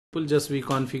Just we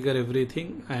configure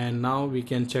everything, and now we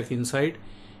can check inside.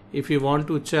 If you want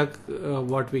to check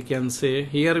what we can say,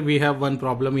 here we have one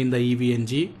problem in the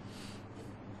EVNG.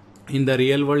 In the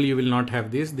real world you will not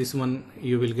have this one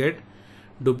you will get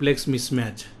duplex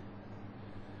mismatch.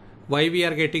 Why we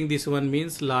are getting this one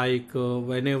means, like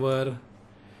whenever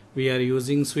we are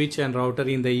using switch and router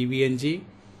in the EVNG,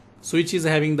 switch is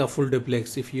having the full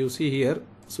duplex. If you see here,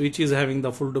 switch is having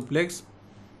the full duplex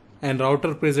and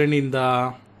router present in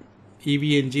the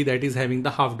EVNG that is having the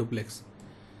half duplex.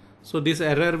 So this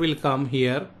error will come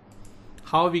here.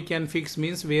 How we can fix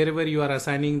means, wherever you are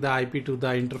assigning the IP to the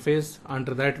interface,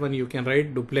 under that one you can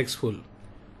write duplex full.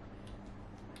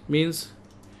 Means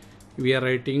we are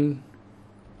writing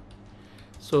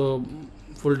so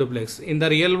full duplex. In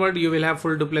the real world you will have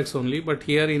full duplex only, but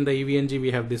here in the EVNG we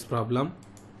have this problem.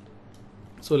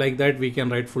 So like that we can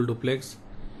write full duplex.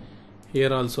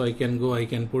 Here also I can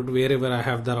put wherever I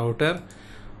have the router,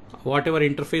 whatever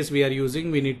interface we are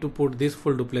using, we need to put this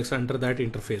full duplex under that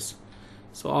interface.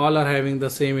 So all are having the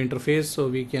same interface, so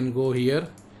we can go here,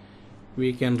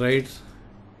 we can write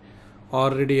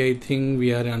already. I think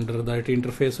we are under that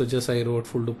interface, so just I wrote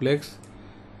full duplex.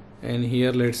 And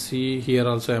here let's see, here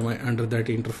also I am under that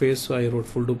interface, so I wrote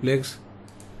full duplex.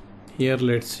 Here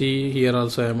let's see, here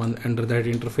also I am under that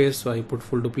interface, so I put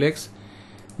full duplex.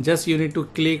 Just you need to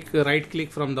right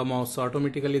click from the mouse, so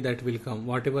automatically that will come.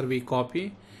 Whatever we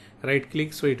copy, right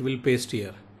click, so it will paste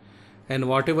here. And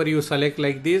whatever you select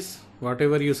like this,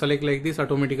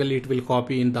 automatically it will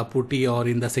copy in the putty or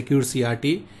in the secure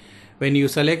CRT. When you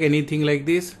select anything like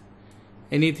this,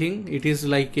 it is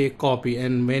like a copy.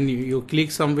 And when you click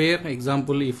somewhere,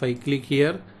 example, if I click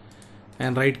here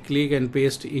and right click and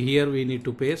paste here, we need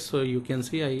to paste. So you can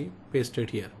see I pasted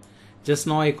here. Just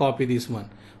now I copy this one.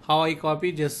 How I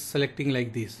copy? Just selecting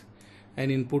like this.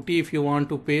 And in putty, if you want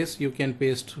to paste, you can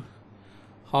paste.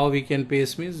 How we can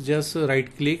paste means, just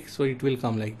right click, so it will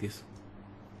come like this.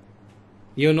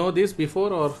 You know this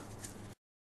before, or